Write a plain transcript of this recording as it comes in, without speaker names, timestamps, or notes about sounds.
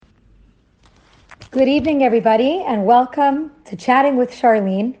Good evening, everybody, and welcome to Chatting with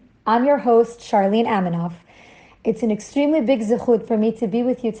Charlene. I'm your host, Charlene Aminoff. It's an extremely big zechut for me to be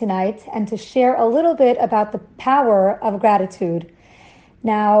with you tonight and to share a little bit about the power of gratitude.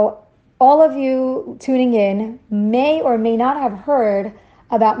 Now, all of you tuning in may or may not have heard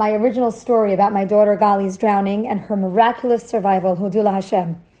about my original story about my daughter Gali's drowning and her miraculous survival, Hodula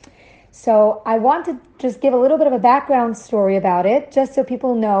Hashem. So I want to just give a little bit of a background story about it, just so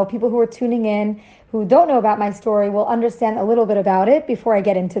people know, people who are tuning in, who don't know about my story will understand a little bit about it before I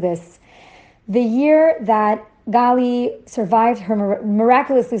get into this. The year that Gali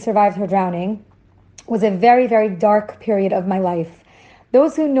miraculously survived her drowning was a very, very dark period of my life.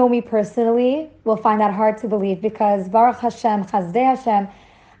 Those who know me personally will find that hard to believe because Baruch Hashem, Chazdei Hashem,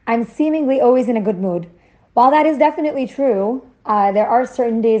 I'm seemingly always in a good mood. While that is definitely true, there are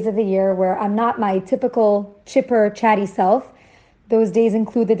certain days of the year where I'm not my typical chipper, chatty self. Those days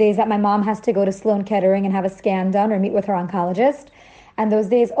include the days that my mom has to go to Sloan Kettering and have a scan done or meet with her oncologist. And those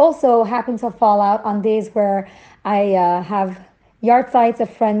days also happen to fall out on days where I have yahrzeits of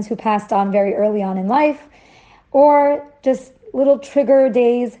friends who passed on very early on in life, or just little trigger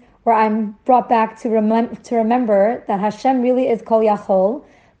days where I'm brought back to remember that Hashem really is Kol Yachol,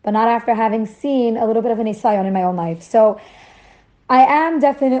 but not after having seen a little bit of an Isayon in my own life. So I am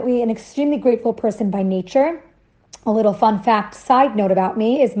definitely an extremely grateful person by nature. A little fun fact, side note about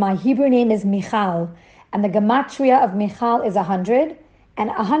me is my Hebrew name is Michal, and the gematria of Michal is 100, and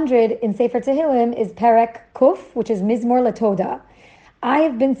 100 in Sefer Tehillim is Perek Kuf, which is Mizmor Latoda. I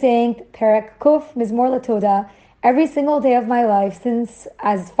have been saying Perek Kuf, Mizmor Latoda, every single day of my life since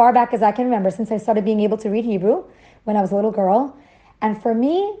as far back as I can remember, since I started being able to read Hebrew when I was a little girl. And for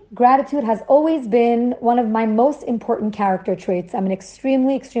me, gratitude has always been one of my most important character traits. I'm an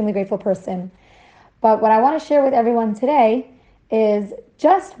extremely, extremely grateful person. But what I want to share with everyone today is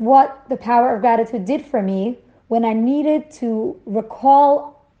just what the power of gratitude did for me when I needed to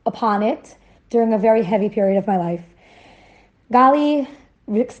recall upon it during a very heavy period of my life. Gali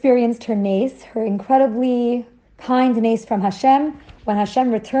experienced her nace, her incredibly kind nace from Hashem, when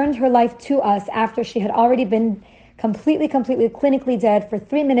Hashem returned her life to us after she had already been completely, clinically dead for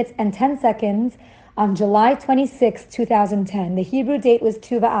 3 minutes and 10 seconds on July 26, 2010. The Hebrew date was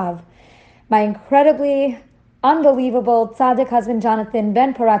Tu B'Av. My incredibly, unbelievable tzaddik husband, Jonathan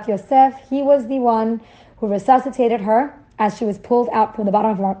Ben Parak Yosef, he was the one who resuscitated her as she was pulled out from the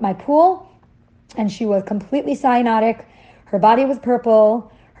bottom of my pool, and she was completely cyanotic. Her body was purple,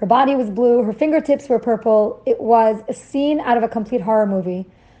 her body was blue, her fingertips were purple. It was a scene out of a complete horror movie.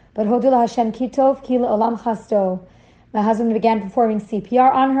 But Hodula Hashem Kitov, Ki Olam Chasto. My husband began performing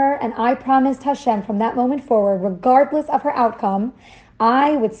CPR on her, and I promised Hashem from that moment forward, regardless of her outcome,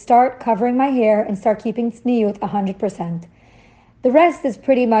 I would start covering my hair and start keeping tzniut 100%. The rest is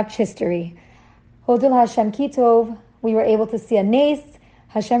pretty much history. Hodul Hashem Kitov, we were able to see a nace.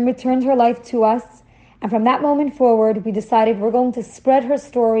 Hashem returned her life to us. And from that moment forward, we decided we're going to spread her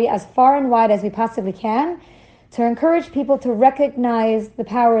story as far and wide as we possibly can to encourage people to recognize the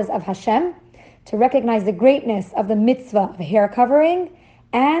powers of Hashem, to recognize the greatness of the mitzvah of hair covering,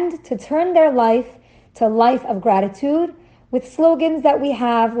 and to turn their life to a life of gratitude with slogans that we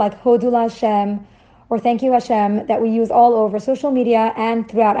have like Hodula Hashem or Thank You Hashem that we use all over social media and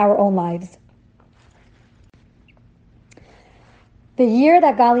throughout our own lives. The year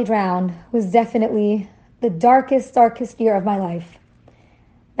that Gali drowned was definitely the darkest year of my life.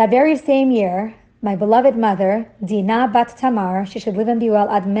 That very same year, my beloved mother, Dina Bat Tamar, she should live and be well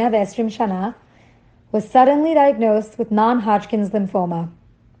ad 120 shana, was suddenly diagnosed with non-Hodgkin's lymphoma.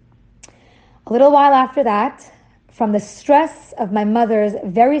 A little while after that, from the stress of my mother's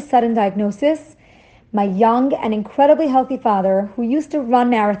very sudden diagnosis, my young and incredibly healthy father, who used to run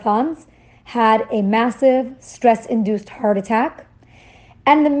marathons, had a massive stress-induced heart attack.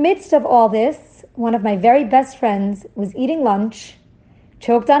 And in the midst of all this, one of my very best friends was eating lunch,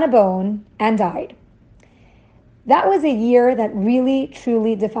 choked on a bone, and died. That was a year that really,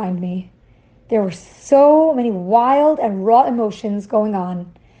 truly defined me. There were so many wild and raw emotions going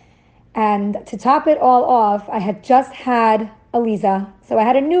on. And to top it all off, I had just had Aliza. So I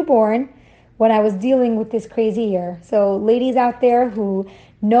had a newborn when I was dealing with this crazy year. So ladies out there who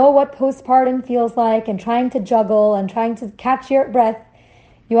know what postpartum feels like and trying to juggle and trying to catch your breath,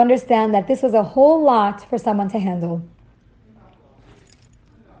 you understand that this was a whole lot for someone to handle.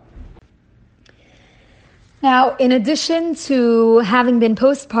 Now, in addition to having been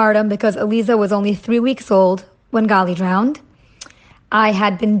postpartum because Aliza was only 3 weeks old when Gali drowned, I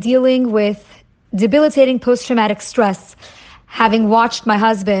had been dealing with debilitating post-traumatic stress, having watched my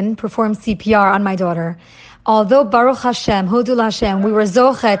husband perform CPR on my daughter. although Baruch Hashem, Hodul Hashem, we were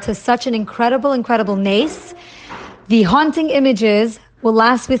zoche to such an incredible nace, the haunting images will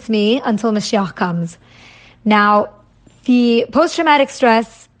last with me until Mashiach comes. Now, the post-traumatic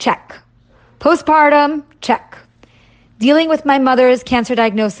stress, check. Postpartum, check. Dealing with my mother's cancer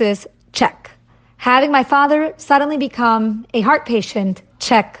diagnosis, check. Having my father suddenly become a heart patient,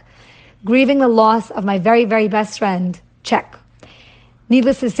 check. Grieving the loss of my very, very best friend, check.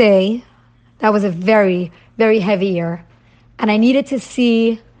 Needless to say, that was a very, very heavy year. And I needed to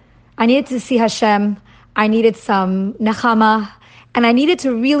see Hashem. I needed some nechama. And I needed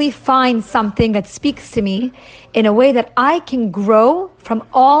to really find something that speaks to me in a way that I can grow from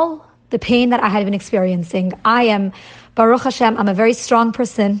all the pain that I had been experiencing. I am, Baruch Hashem, I'm a very strong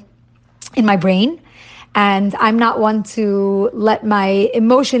person in my brain. And I'm not one to let my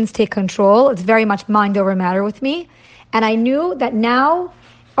emotions take control. It's very much mind over matter with me. And I knew that now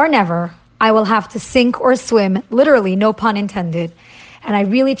or never, I will have to sink or swim, literally, no pun intended. And I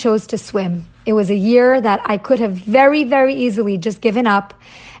really chose to swim. It was a year that I could have very, very easily just given up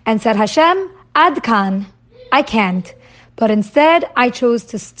and said, Hashem, ad kan, I can't. But instead, I chose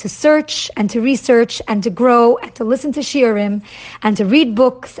to search and to research and to grow and to listen to shiurim and to read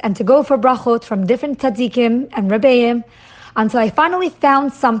books and to go for brachot from different tzaddikim and rebbeim until I finally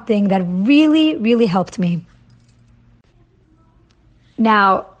found something that really, really helped me.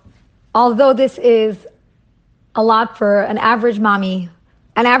 Now, although this is a lot for an average mommy,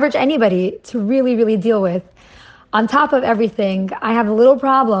 an average anybody to really, really deal with, on top of everything, I have a little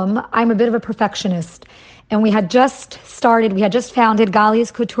problem. I'm a bit of a perfectionist. And we had just founded Gali's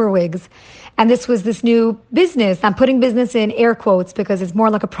Couture Wigs. And this was this new business. I'm putting business in air quotes because it's more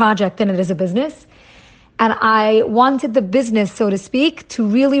like a project than it is a business. And I wanted the business, so to speak, to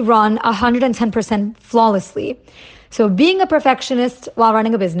really run 110% flawlessly. So being a perfectionist while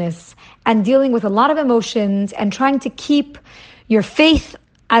running a business and dealing with a lot of emotions and trying to keep your faith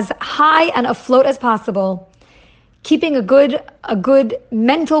as high and afloat as possible, keeping a good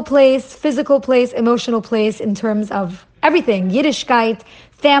mental place, physical place, emotional place in terms of everything, Yiddishkeit,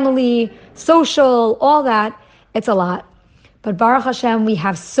 family, social, all that, it's a lot. But Baruch Hashem, we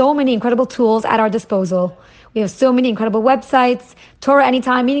have so many incredible tools at our disposal. We have so many incredible websites, Torah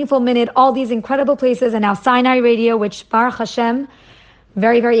Anytime, Meaningful Minute, all these incredible places, and now Sinai Radio, which Baruch Hashem,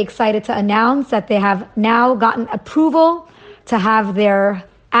 very, very excited to announce that they have now gotten approval to have their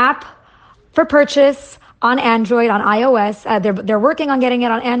app for purchase on Android, on iOS. They're working on getting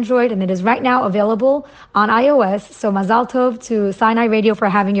it on Android, and it is right now available on iOS. So Mazal Tov to Sinai Radio for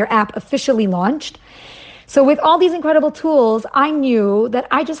having your app officially launched. So with all these incredible tools, I knew that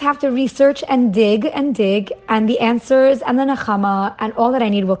I just have to research and dig, and the answers and the nechama and all that I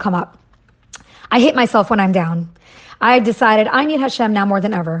need will come up. I hate myself when I'm down. I decided I need Hashem now more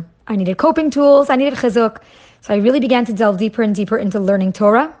than ever. I needed coping tools, I needed chizuk. So I really began to delve deeper and deeper into learning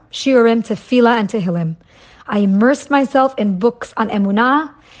Torah, shiurim, tefillah, and tehillim. I immersed myself in books on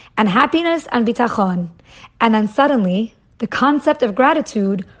emunah and happiness and bitachon. And then suddenly, the concept of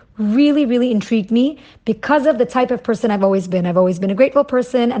gratitude really, really intrigued me because of the type of person I've always been. I've always been a grateful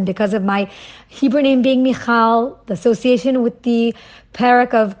person, and because of my Hebrew name being Michal, the association with the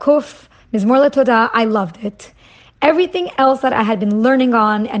parak of Kuf, Mizmor LeTodah, I loved it. Everything else that I had been learning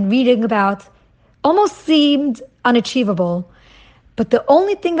on and reading about almost seemed unachievable. But the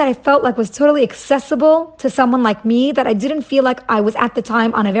only thing that I felt like was totally accessible to someone like me, that I didn't feel like I was at the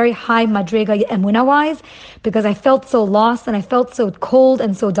time on a very high madrega emunah-wise, because I felt so lost and I felt so cold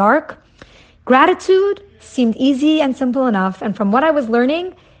and so dark, gratitude seemed easy and simple enough. And from what I was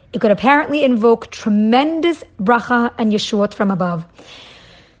learning, it could apparently invoke tremendous bracha and yeshuot from above.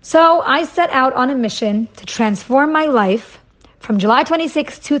 So I set out on a mission to transform my life from July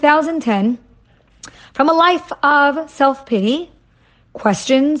 26, 2010, from a life of self-pity,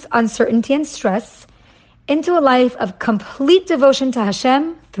 questions, uncertainty, and stress, into a life of complete devotion to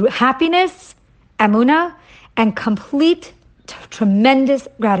Hashem through happiness, emunah, and complete, tremendous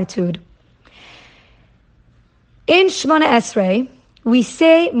gratitude. In Shemona Esrei, we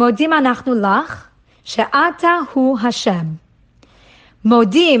say, Modim anachnu lach, she'ata hu Hashem.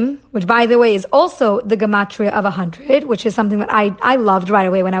 Modim, which by the way is also the gematria of 100, which is something that I loved right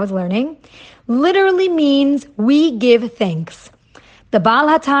away when I was learning, literally means we give thanks. The Baal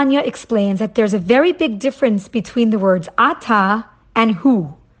HaTanya explains that there's a very big difference between the words ata and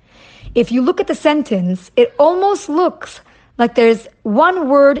hu. If you look at the sentence, it almost looks like there's one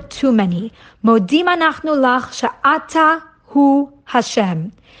word too many. Modim anachnu lach she'ata hu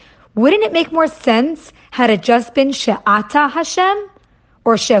Hashem. Wouldn't it make more sense had it just been she'ata Hashem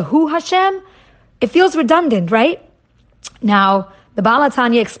or shehu Hashem? It feels redundant, right? Now, the Baal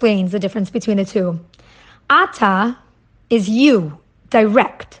HaTanya explains the difference between the two. Ata is you,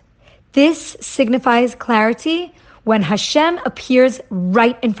 direct. This signifies clarity when Hashem appears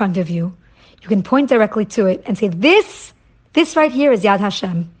right in front of you. You can point directly to it and say, this right here is Yad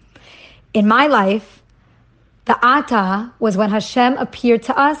Hashem. In my life, the Ata was when Hashem appeared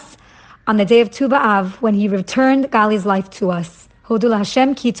to us on the day of Tu B'Av, when he returned Gali's life to us. Hodu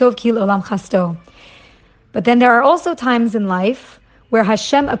Hashem ki tov ki l'olam chasto. But then there are also times in life where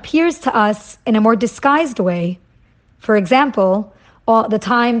Hashem appears to us in a more disguised way. For example, the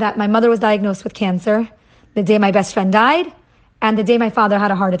time that my mother was diagnosed with cancer, the day my best friend died, and the day my father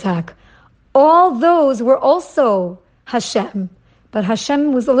had a heart attack. All those were also Hashem, but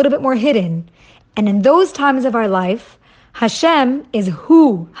Hashem was a little bit more hidden. And in those times of our life, Hashem is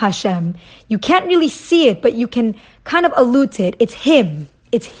who Hashem. You can't really see it, but you can kind of allude to it. It's Him.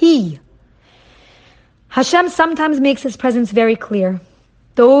 It's He. Hashem sometimes makes His presence very clear.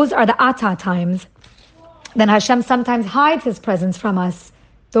 Those are the Ata times. Then Hashem sometimes hides His presence from us.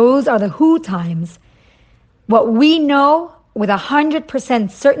 Those are the Hu times. What we know with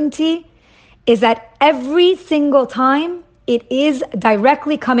 100% certainty is that every single time it is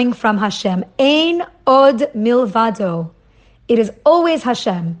directly coming from Hashem. Ein od milvado. It is always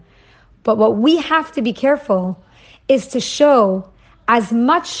Hashem. But what we have to be careful is to show as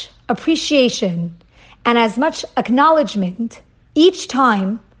much appreciation and as much acknowledgement each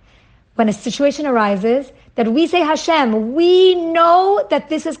time when a situation arises that we say, Hashem, we know that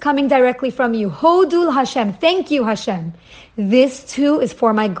this is coming directly from you. Hodul Hashem. Thank you, Hashem. This too is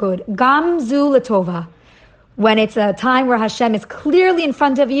for my good. Gam zu latova. When it's a time where Hashem is clearly in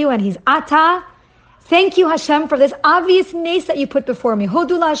front of you and He's Ata, thank you, Hashem, for this obvious nace that you put before me.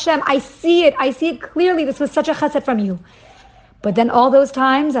 Hodul Hashem. I see it clearly. This was such a chesed from you. But then all those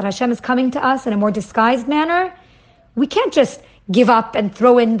times that Hashem is coming to us in a more disguised manner, we can't just give up and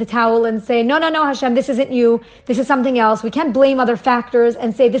throw in the towel and say, no, Hashem, this isn't you. This is something else. We can't blame other factors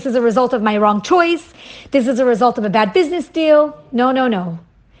and say, this is a result of my wrong choice. This is a result of a bad business deal. No.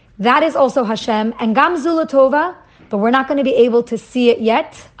 That is also Hashem. And Gam Zulatova, but we're not going to be able to see it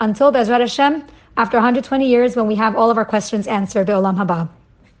yet until Bezrat Hashem, after 120 years, when we have all of our questions answered, Be'olam Haba.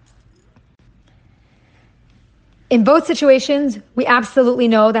 In both situations, we absolutely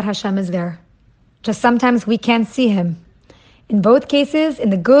know that Hashem is there. Just sometimes we can't see Him. In both cases, in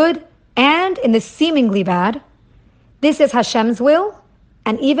the good and in the seemingly bad, this is Hashem's will.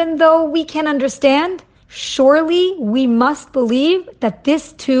 And even though we can understand, surely we must believe that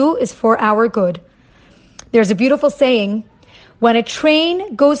this too is for our good. There's a beautiful saying, when a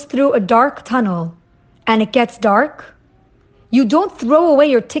train goes through a dark tunnel and it gets dark, you don't throw away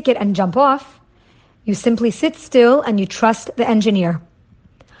your ticket and jump off. You simply sit still and you trust the engineer.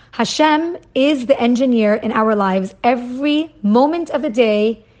 Hashem is the engineer in our lives every moment of the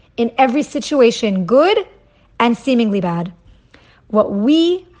day, in every situation, good and seemingly bad. What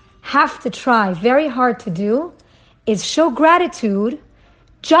we have to try very hard to do is show gratitude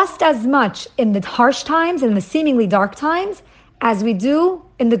just as much in the harsh times and the seemingly dark times as we do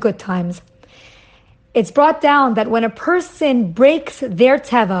in the good times. It's brought down that when a person breaks their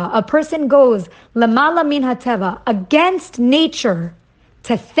teva, a person goes lamala min hateva, against nature,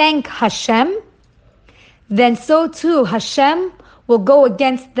 to thank Hashem, then so too Hashem will go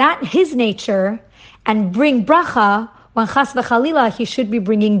against that, His nature, and bring bracha when chas v'chalila He should be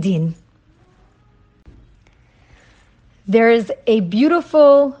bringing din. There is a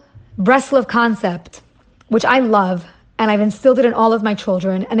beautiful Breslov concept, which I love, and I've instilled it in all of my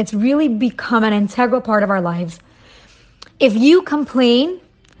children, and it's really become an integral part of our lives. If you complain,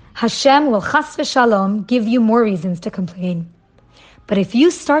 Hashem will chas v'shalom give you more reasons to complain. But if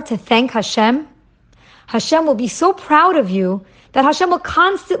you start to thank Hashem, Hashem will be so proud of you that Hashem will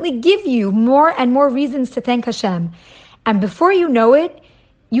constantly give you more and more reasons to thank Hashem. And before you know it,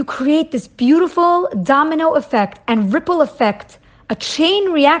 you create this beautiful domino effect and ripple effect, a chain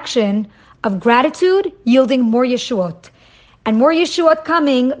reaction of gratitude yielding more Yeshuot. And more Yeshuot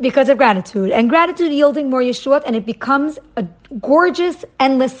coming because of gratitude. And gratitude yielding more Yeshuot, and it becomes a gorgeous,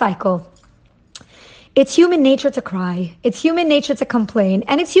 endless cycle. It's human nature to cry. It's human nature to complain.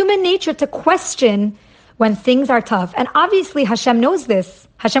 And it's human nature to question when things are tough. And obviously Hashem knows this.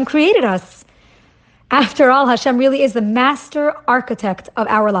 Hashem created us. After all, Hashem really is the master architect of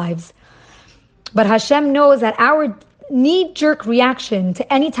our lives. But Hashem knows that our knee-jerk reaction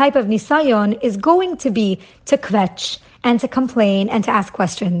to any type of nisayon is going to be to kvetch and to complain and to ask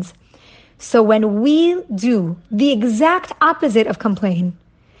questions. So when we do the exact opposite of complain,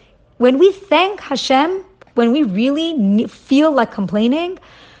 when we thank Hashem, when we really feel like complaining,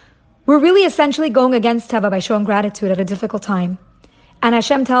 we're really essentially going against Teva by showing gratitude at a difficult time. And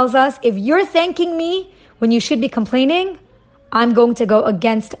Hashem tells us, if you're thanking me when you should be complaining, I'm going to go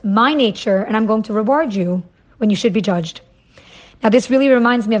against my nature and I'm going to reward you when you should be judged. Now, this really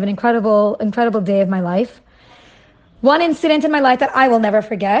reminds me of an incredible, incredible day of my life. One incident in my life that I will never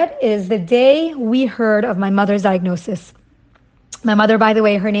forget is the day we heard of my mother's diagnosis. My mother, by the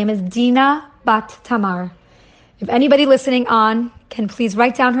way, her name is Dina Bat Tamar. If anybody listening on can please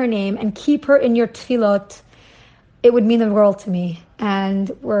write down her name and keep her in your tefillot, it would mean the world to me.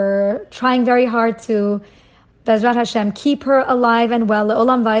 And we're trying very hard to, Bezrat Hashem, keep her alive and well,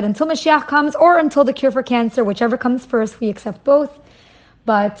 Le'olam Vayed, until Mashiach comes or until the cure for cancer, whichever comes first, we accept both.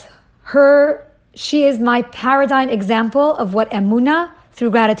 But she is my paradigm example of what emunah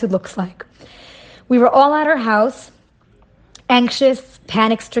through gratitude looks like. We were all at her house, anxious,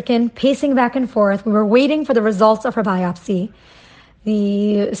 panic-stricken, pacing back and forth. We were waiting for the results of her biopsy.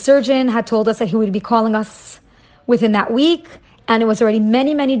 The surgeon had told us that he would be calling us within that week, and it was already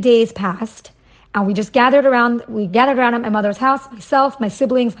many, many days past. And we gathered around at my mother's house, myself, my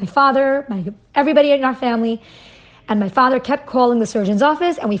siblings, my father, everybody in our family. And my father kept calling the surgeon's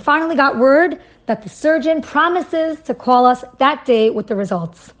office, and we finally got word that the surgeon promises to call us that day with the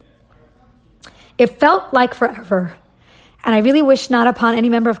results. It felt like forever. And I really wish not upon any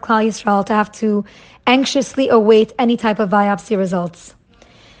member of Klal Yisrael to have to anxiously await any type of biopsy results.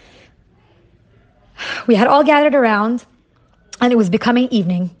 We had all gathered around, and it was becoming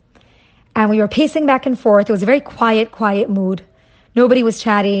evening. And we were pacing back and forth. It was a very quiet mood. Nobody was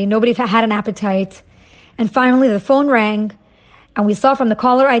chatty. Nobody had an appetite. And finally, the phone rang, and we saw from the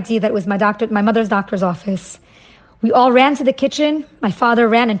caller ID that it was my mother's doctor's office. We all ran to the kitchen. My father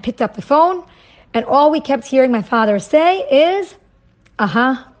ran and picked up the phone, and all we kept hearing my father say is,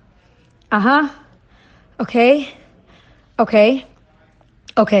 okay,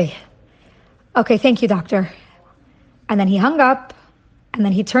 thank you, doctor. And then he hung up, and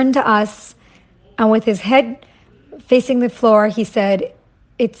then he turned to us, and with his head facing the floor, he said,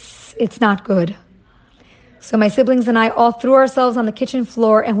 it's not good. So my siblings and I all threw ourselves on the kitchen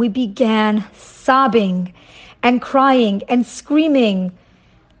floor, and we began sobbing and crying and screaming.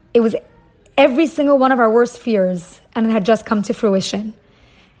 It was every single one of our worst fears, and it had just come to fruition.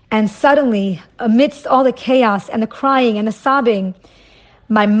 And suddenly, amidst all the chaos and the crying and the sobbing,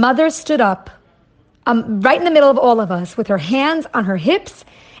 my mother stood up right in the middle of all of us with her hands on her hips,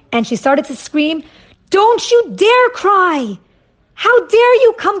 and she started to scream, "Don't you dare cry! How dare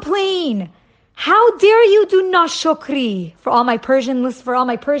you complain! How dare you do nashokri?" For all my Persian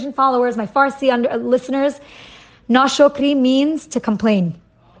followers, my Farsi listeners, nashokri means to complain.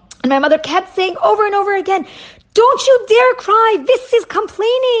 And my mother kept saying over and over again, "Don't you dare cry! This is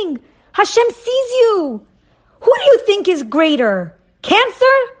complaining! Hashem sees you! Who do you think is greater,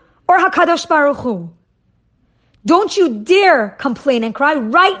 cancer or HaKadosh Baruch Hu? Don't you dare complain and cry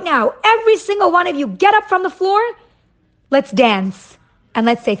right now. Every single one of you, get up from the floor. Let's dance and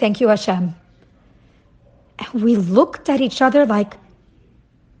let's say thank you, Hashem." And we looked at each other like,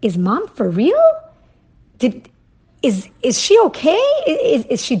 is mom for real? Is she okay?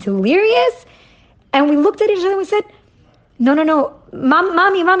 Is she delirious? And we looked at each other and we said, no,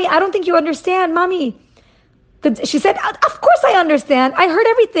 mommy, I don't think you understand, mommy. She said, of course I understand. I heard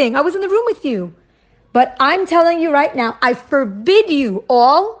everything. I was in the room with you. But I'm telling you right now, I forbid you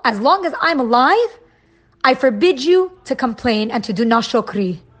all, as long as I'm alive, I forbid you to complain and to do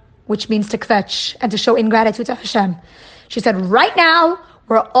nashokri, which means to kvetch and to show ingratitude to Hashem. She said, right now,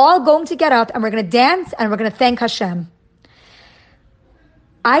 we're all going to get up and we're going to dance and we're going to thank Hashem.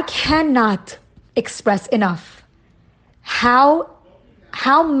 I cannot express enough how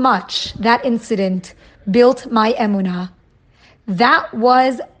much that incident built my emunah. That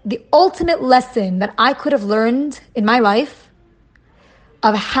was the ultimate lesson that I could have learned in my life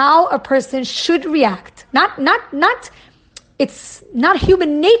of how a person should react. It's not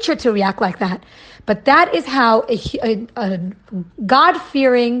human nature to react like that, but that is how a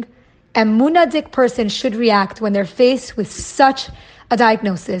God-fearing, emunah-dik person should react when they're faced with such a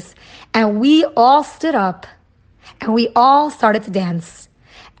diagnosis. And we all stood up and we all started to dance.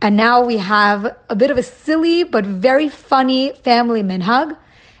 And now we have a bit of a silly but very funny family minhag.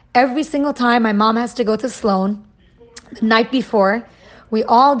 Every single time my mom has to go to Sloan, the night before, we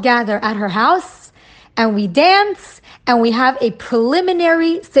all gather at her house and we dance and we have a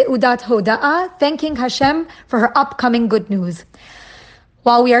preliminary Seudat Hoda'ah, thanking Hashem for her upcoming good news.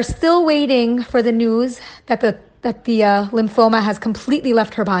 While we are still waiting for the news that the lymphoma has completely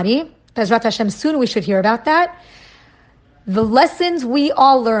left her body, Bezrat Hashem, soon we should hear about that. The lessons we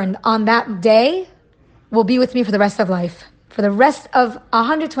all learned on that day will be with me for the rest of life. For the rest of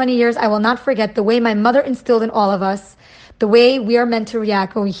 120 years, I will not forget the way my mother instilled in all of us the way we are meant to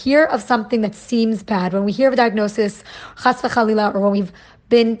react when we hear of something that seems bad, when we hear of a diagnosis, chas v'chalila, or when we've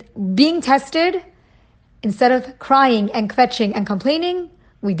been being tested. Instead of crying and kvetching and complaining,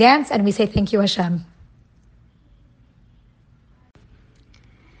 we dance and we say, thank you, Hashem.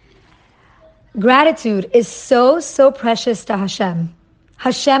 Gratitude is so, so precious to Hashem.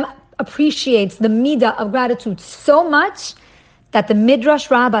 Hashem appreciates the midah of gratitude so much that the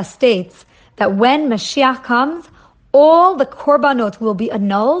Midrash Rabbah states that when Mashiach comes, all the korbanot will be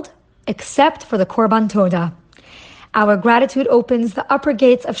annulled except for the korban todah. Our gratitude opens the upper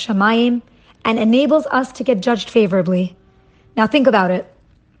gates of Shamayim and enables us to get judged favorably. Now think about it.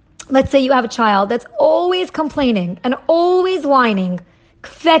 Let's say you have a child that's always complaining and always whining,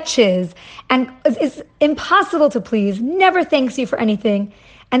 kvetches, and is impossible to please, never thanks you for anything.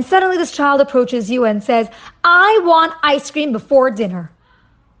 And suddenly this child approaches you and says, I want ice cream before dinner.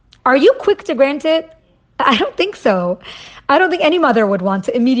 Are you quick to grant it? I don't think so. I don't think any mother would want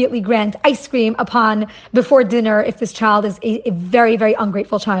to immediately grant ice cream before dinner if this child is a very, very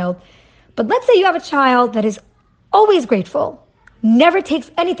ungrateful child. But let's say you have a child that is always grateful, never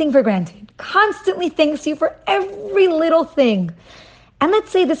takes anything for granted, constantly thanks you for every little thing. And let's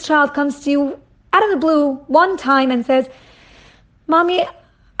say this child comes to you out of the blue one time and says, Mommy,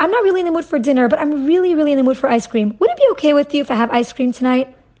 I'm not really in the mood for dinner, but I'm really, really in the mood for ice cream. Would it be okay with you if I have ice cream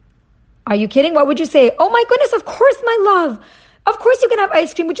tonight? Are you kidding? What would you say? Oh my goodness, of course, my love. Of course you can have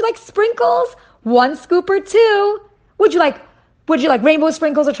ice cream. Would you like sprinkles? 1 scoop or 2? Would you like rainbow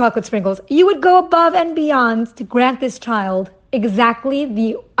sprinkles or chocolate sprinkles? You would go above and beyond to grant this child exactly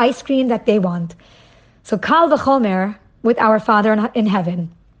the ice cream that they want. So kal v'chomer with our Father in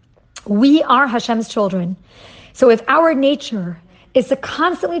heaven. We are Hashem's children. So if our nature is to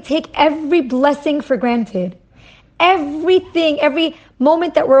constantly take every blessing for granted, everything, every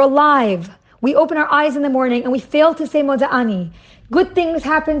moment that we're alive, we open our eyes in the morning and we fail to say Moda'ani. Good things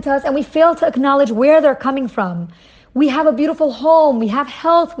happen to us and we fail to acknowledge where they're coming from. We have a beautiful home, we have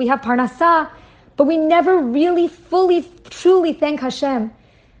health, we have parnasah, but we never really fully, truly thank Hashem.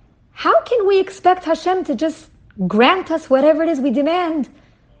 How can we expect Hashem to just grant us whatever it is we demand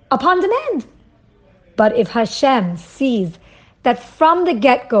upon demand? But if Hashem sees that from the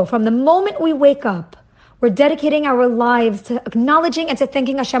get-go, from the moment we wake up, we're dedicating our lives to acknowledging and to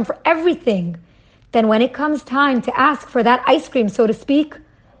thanking Hashem for everything, then when it comes time to ask for that ice cream, so to speak,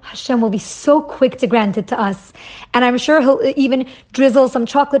 Hashem will be so quick to grant it to us. And I'm sure He'll even drizzle some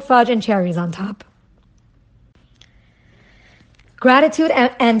chocolate fudge and cherries on top. Gratitude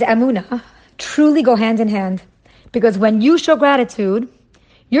and emunah truly go hand in hand. Because when you show gratitude,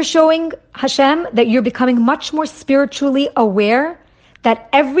 you're showing Hashem that you're becoming much more spiritually aware that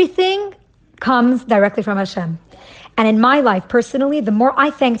everything comes directly from Hashem. And in my life, personally, the more I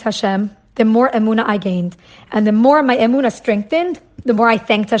thanked Hashem, the more emunah I gained. And the more my emunah strengthened, the more I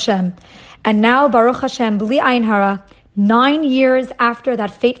thanked Hashem. And now, Baruch Hashem, Bli Ayin Hara, 9 years after that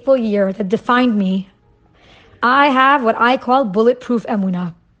fateful year that defined me, I have what I call bulletproof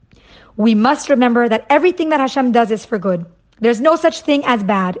emunah. We must remember that everything that Hashem does is for good. There's no such thing as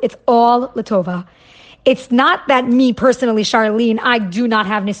bad. It's all Latova. It's not that me personally, Charlene, I do not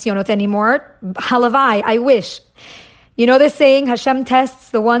have nisyonot anymore. Halavai, I wish. You know this saying, Hashem tests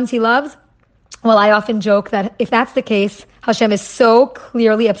the ones He loves? Well, I often joke that if that's the case, Hashem is so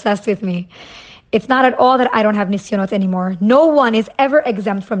clearly obsessed with me. It's not at all that I don't have nisyonot anymore. No one is ever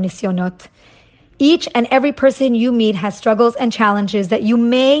exempt from nisyonot. Each and every person you meet has struggles and challenges that you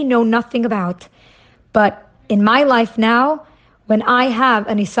may know nothing about. But in my life now, when I have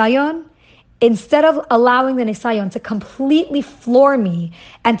a nisayon, instead of allowing the nisayon to completely floor me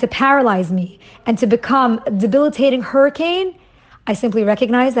and to paralyze me and to become a debilitating hurricane, I simply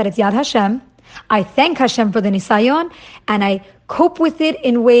recognize that it's Yad Hashem. I thank Hashem for the nisayon and I cope with it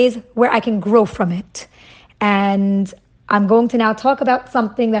in ways where I can grow from it. And I'm going to now talk about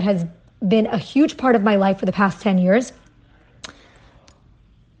something that has been a huge part of my life for the past 10 years.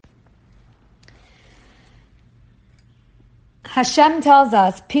 Hashem tells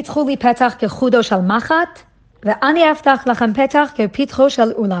us, Pitchu li petach kechudo shel machat, ve'ani aftach lachem petach kepitcho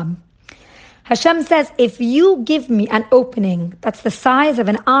shel ulam. Hashem says, if you give me an opening that's the size of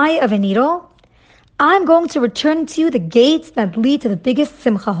an eye of a needle, I'm going to return to you the gates that lead to the biggest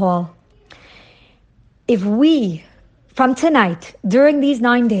simcha hall. If we, from tonight, during these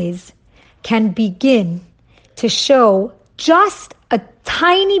 9 days, can begin to show just a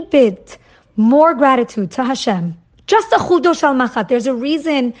tiny bit more gratitude to Hashem, just a chudo shel machat. There's a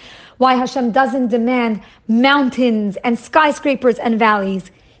reason why Hashem doesn't demand mountains and skyscrapers and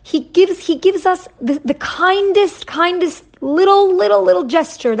valleys. He gives us the kindest little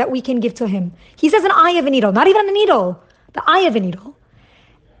gesture that we can give to Him. He says an eye of a needle, not even a needle, the eye of a needle,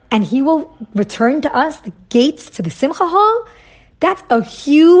 and he will return to us the gates to the Simcha Hall. That's a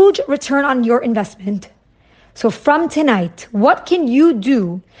huge return on your investment. So from tonight, what can you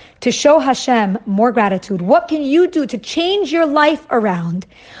do to show Hashem more gratitude? What can you do to change your life around?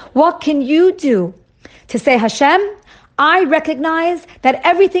 What can you do to say, Hashem, I recognize that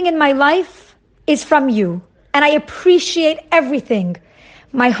everything in my life is from you, and I appreciate everything.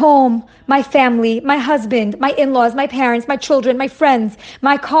 My home, my family, my husband, my in-laws, my parents, my children, my friends,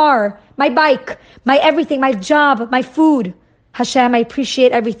 my car, my bike, my everything, my job, my food. Hashem, I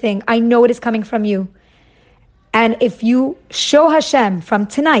appreciate everything. I know it is coming from you. And if you show Hashem from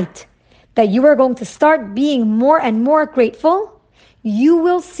tonight that you are going to start being more and more grateful, you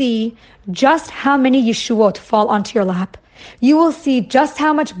will see just how many Yeshuot fall onto your lap. You will see just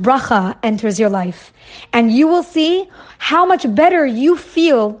how much bracha enters your life. And you will see how much better you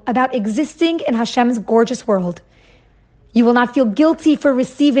feel about existing in Hashem's gorgeous world. You will not feel guilty for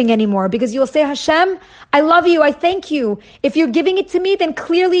receiving anymore because you will say, Hashem, I love you, I thank you. If you're giving it to me, then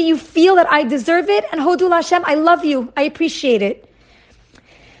clearly you feel that I deserve it. And Hodul Hashem, I love you, I appreciate it.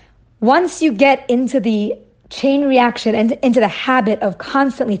 Once you get into the chain reaction and into the habit of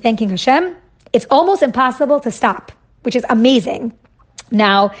constantly thanking Hashem, it's almost impossible to stop, which is amazing.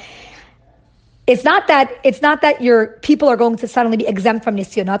 Now, it's not that your people are going to suddenly be exempt from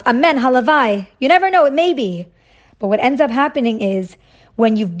nisyonot. Amen, halavai. You never know, it may be. But what ends up happening is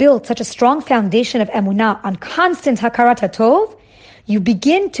when you've built such a strong foundation of emunah on constant hakarat hatov, you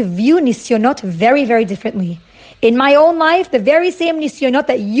begin to view nisyonot very, very differently. In my own life, the very same nisyonot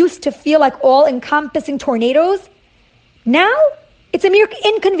that used to feel like all-encompassing tornadoes, now it's a mere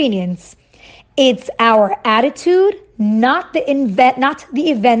inconvenience. It's our attitude, not the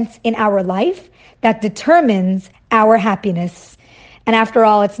events in our life that determines our happiness. And after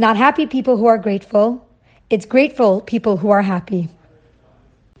all, it's not happy people who are grateful. It's grateful people who are happy.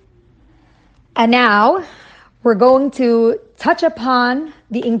 And now we're going to touch upon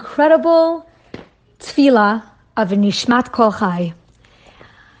the incredible tefillah of Nishmat Kol Chai.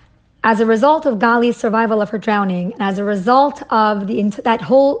 As a result of Gali's survival of her drowning, and as a result of that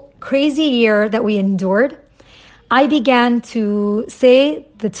whole crazy year that we endured, I began to say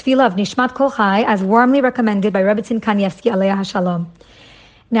the tefillah of Nishmat Kol Chai as warmly recommended by Rebbetzin Kanievsky Aleha Hashalom.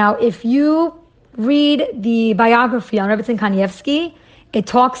 Now, if you read the biography on Rebbetzin Kanievsky, it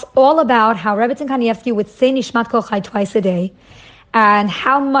talks all about how Rebbetzin Kanievsky would say Nishmat Kol Chai twice a day, and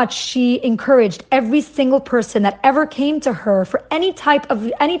how much she encouraged every single person that ever came to her for any type of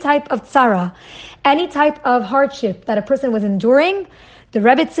tzara, any type of hardship that a person was enduring. The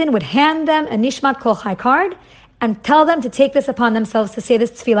Rebbetzin would hand them a Nishmat Kol Chai card and tell them to take this upon themselves to say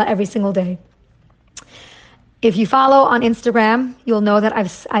this tefillah every single day. If you follow on Instagram, you'll know that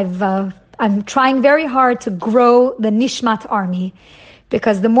I'm trying very hard to grow the Nishmat army,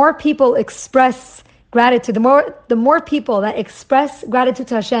 because the more people express gratitude, the more people that express gratitude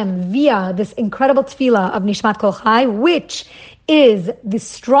to Hashem via this incredible tefillah of Nishmat Kol Chai, which is the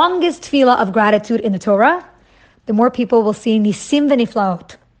strongest tefillah of gratitude in the Torah, the more people will see Nisim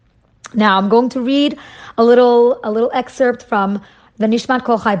v'Niflaot. Now, I'm going to read a little excerpt from the Nishmat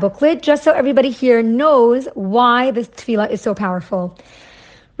Kol Chai booklet, just so everybody here knows why this tefillah is so powerful.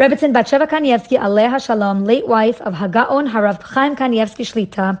 Rebbetzin Batsheva Kanievsky Aleha Shalom, late wife of Hagaon Harav Chaim Kanievsky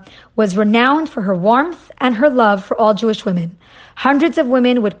Shlita, was renowned for her warmth and her love for all Jewish women. Hundreds of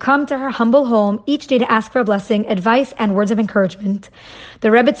women would come to her humble home each day to ask for a blessing, advice, and words of encouragement. The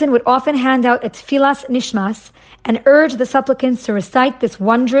Rebbetzin would often hand out a tefillas nishmas and urge the supplicants to recite this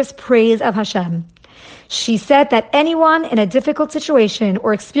wondrous praise of Hashem. She said that anyone in a difficult situation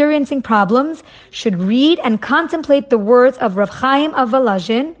or experiencing problems should read and contemplate the words of Rav Chaim of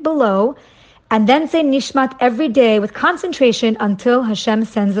Volozhin below, and then say Nishmat every day with concentration until Hashem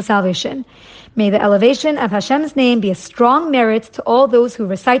sends the salvation. May the elevation of Hashem's name be a strong merit to all those who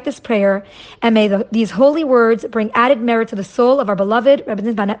recite this prayer, and may these holy words bring added merit to the soul of our beloved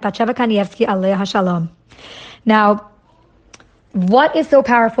Rebbetzin Batsheva Kanievsky Aleha Shalom. Now, what is so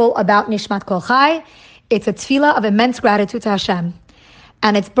powerful about Nishmat Kol Chai? It's a tefillah of immense gratitude to Hashem.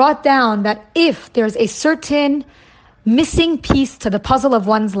 And it's brought down that if there's a certain missing piece to the puzzle of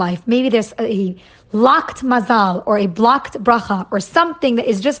one's life, maybe there's a locked mazal or a blocked bracha or something that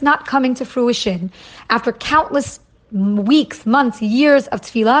is just not coming to fruition after countless weeks, months, years of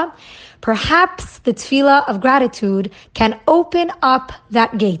tefillah, perhaps the tefillah of gratitude can open up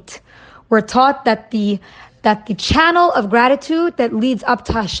that gate. We're taught that the channel of gratitude that leads up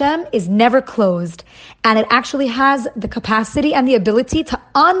to Hashem is never closed. And it actually has the capacity and the ability to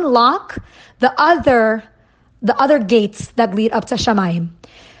unlock the other gates that lead up to Shamayim.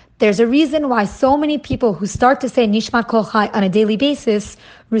 There's a reason why so many people who start to say Nishmat Kol Chai on a daily basis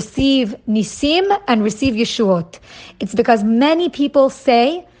receive Nisim and receive Yeshuot. It's because many people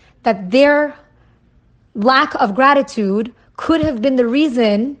say that their lack of gratitude could have been the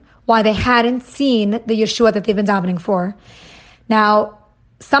reason why they hadn't seen the Yeshua that they've been davening for. Now,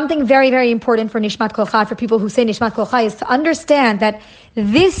 something very, very important for Nishmat Kol Chai, for people who say Nishmat Kol Chai, is to understand that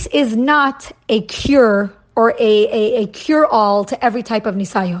this is not a cure or a cure-all to every type of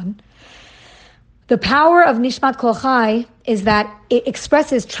nisayon. The power of Nishmat Kol Chai is that it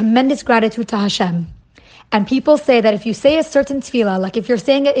expresses tremendous gratitude to Hashem. And people say that if you say a certain tefillah, like if you're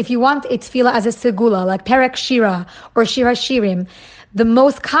saying it, if you want a tefillah as a segula, like Perek Shira or Shira Shirim, the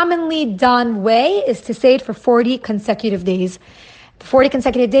most commonly done way is to say it for 40 consecutive days. 40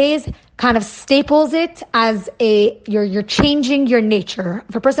 consecutive days kind of staples it as you're changing your nature.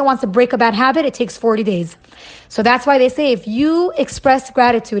 If a person wants to break a bad habit, it takes 40 days. So that's why they say if you express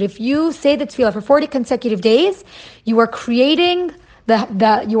gratitude, if you say the tefillah for 40 consecutive days, you are creating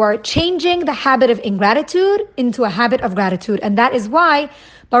you are changing the habit of ingratitude into a habit of gratitude. And that is why,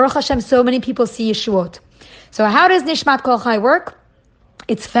 Baruch Hashem, so many people see Yeshuot. So how does Nishmat Kol Chai work?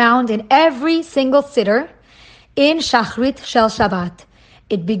 It's found in every single siddur in Shachrit Shel Shabbat.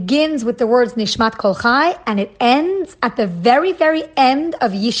 It begins with the words Nishmat Kol Chai, and it ends at the very, very end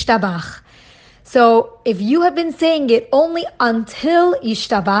of Yishtabach. So if you have been saying it only until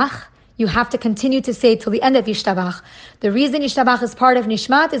Yishtabach, you have to continue to say it till the end of Yishtabach. The reason Yishtabach is part of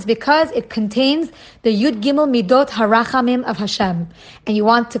Nishmat is because it contains the Yud Gimel Midot Harachamim of Hashem. And you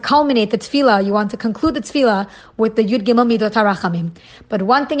want to culminate the tefillah, you want to conclude the tefillah with the Yud Gimel Midot Harachamim. But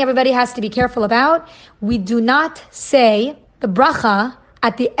one thing everybody has to be careful about, we do not say the bracha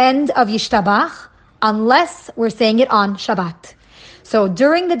at the end of Yishtabach unless we're saying it on Shabbat. So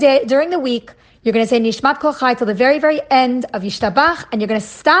during the week, you're going to say Nishmat Kol Chai till the very, very end of Yishtabach, and you're going to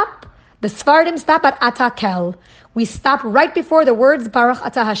stop. The Sfardim stop at Atakel. We stop right before the words Baruch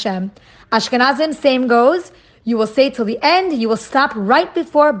Ata Hashem. Ashkenazim, same goes. You will say till the end. You will stop right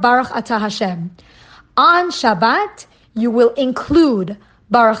before Baruch Ata Hashem. On Shabbat, you will include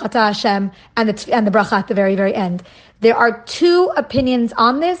Baruch Ata Hashem and the bracha at the very, very end. There are two opinions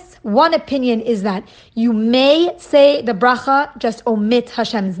on this. One opinion is that you may say the bracha, just omit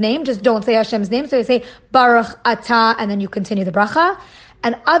Hashem's name. Just don't say Hashem's name. So you say Baruch Ata and then you continue the bracha.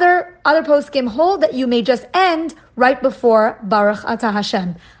 And other poskim hold that you may just end right before Baruch Ata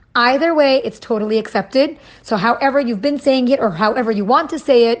Hashem. Either way, it's totally accepted. So however you've been saying it or however you want to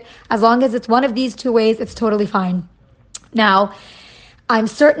say it, as long as it's one of these two ways, it's totally fine. Now, I'm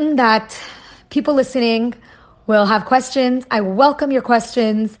certain that people listening will have questions. I welcome your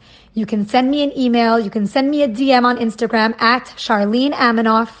questions. You can send me an email. You can send me a DM on Instagram at Charlene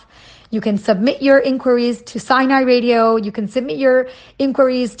Aminoff. You can submit your inquiries to Sinai Radio. You can submit your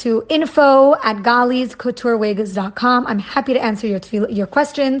inquiries to info@galiscouturewigs.com. I'm happy to answer your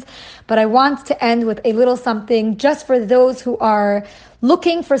questions, but I want to end with a little something just for those who are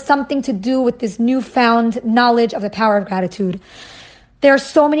looking for something to do with this newfound knowledge of the power of gratitude. There are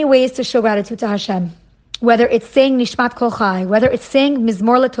so many ways to show gratitude to Hashem, whether it's saying Nishmat Kol Chai, whether it's saying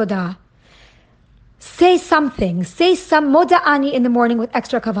Mizmor LeTodah. Say something. Say some Moda'ani in the morning with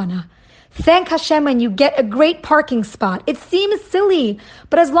extra kavanah. Thank Hashem when you get a great parking spot. It seems silly,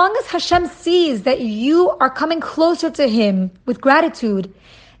 but as long as Hashem sees that you are coming closer to Him with gratitude,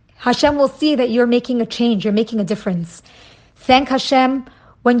 Hashem will see that you're making a change, you're making a difference. Thank Hashem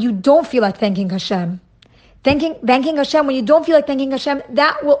when you don't feel like thanking Hashem. Thanking Hashem when you don't feel like thanking Hashem,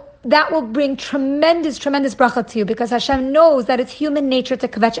 that will bring tremendous, tremendous bracha to you, because Hashem knows that it's human nature to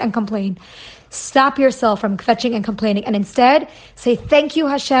kvetch and complain. Stop yourself from kvetching and complaining, and instead say, thank you,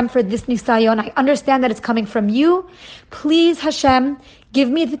 Hashem, for this nisayon. I understand that it's coming from you. Please, Hashem, give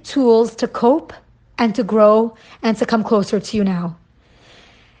me the tools to cope and to grow and to come closer to you now.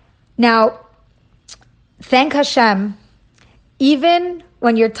 Now, thank Hashem, even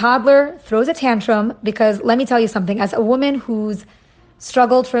when your toddler throws a tantrum, because let me tell you something, as a woman who's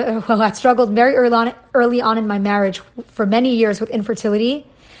struggled very early on in my marriage for many years with infertility,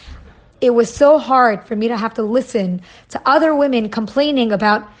 it was so hard for me to have to listen to other women complaining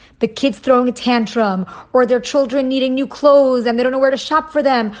about the kids throwing a tantrum, or their children needing new clothes and they don't know where to shop for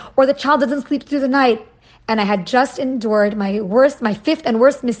them, or the child doesn't sleep through the night. And I had just endured my fifth and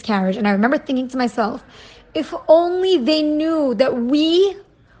worst miscarriage. And I remember thinking to myself, if only they knew that we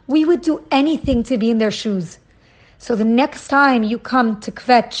would do anything to be in their shoes. So the next time you come to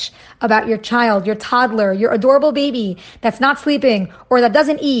kvetch about your child, your toddler, your adorable baby that's not sleeping, or that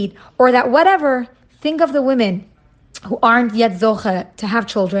doesn't eat, or that whatever, think of the women who aren't yet zoche to have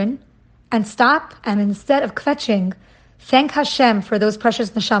children, and stop, and instead of kvetching, Thank Hashem for those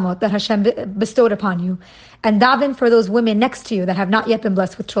precious neshamot that Hashem bestowed upon you. And daven for those women next to you that have not yet been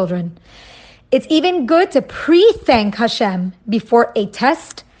blessed with children. It's even good to pre-thank Hashem before a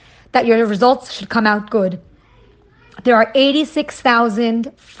test that your results should come out good. There are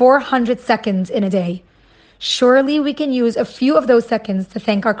 86,400 seconds in a day. Surely we can use a few of those seconds to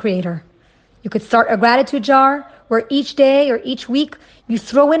thank our Creator. You could start a gratitude jar where each day or each week you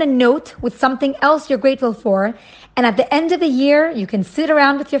throw in a note with something else you're grateful for. And at the end of the year, you can sit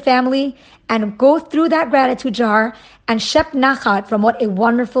around with your family and go through that gratitude jar and shep nachat from what a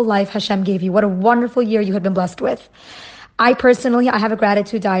wonderful life Hashem gave you, what a wonderful year you have been blessed with. I have a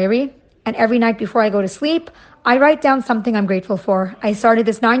gratitude diary, and every night before I go to sleep, I write down something I'm grateful for. I started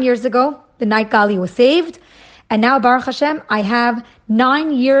this 9 years ago, the night Gali was saved, and now, Baruch Hashem, I have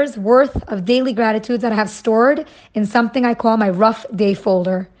 9 years worth of daily gratitudes that I have stored in something I call my rough day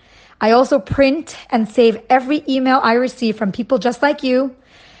folder. I also print and save every email I receive from people just like you,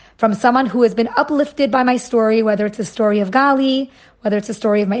 from someone who has been uplifted by my story, whether it's a story of Gali, whether it's a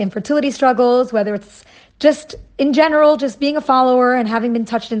story of my infertility struggles, whether it's just in general, just being a follower and having been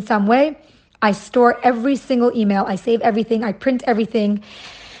touched in some way. I store every single email. I save everything. I print everything.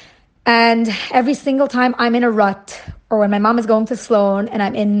 And every single time I'm in a rut, or when my mom is going to Sloan and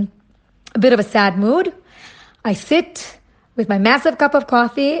I'm in a bit of a sad mood, I sit with my massive cup of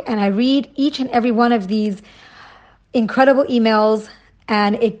coffee and I read each and every one of these incredible emails,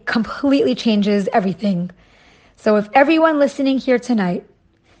 and it completely changes everything. So if everyone listening here tonight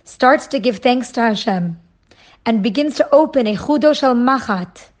starts to give thanks to Hashem and begins to open a chudo shel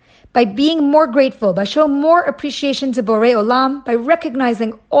machat by being more grateful, by showing more appreciation to Borei Olam, by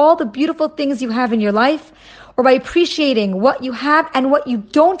recognizing all the beautiful things you have in your life, or by appreciating what you have and what you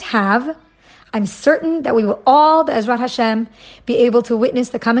don't have, I'm certain that we will all, Be'ezrat Hashem, be able to witness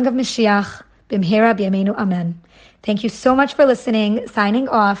the coming of Mashiach, B'mhera b'yameinu amen. Thank you so much for listening. Signing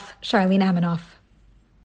off, Charlene Amanoff.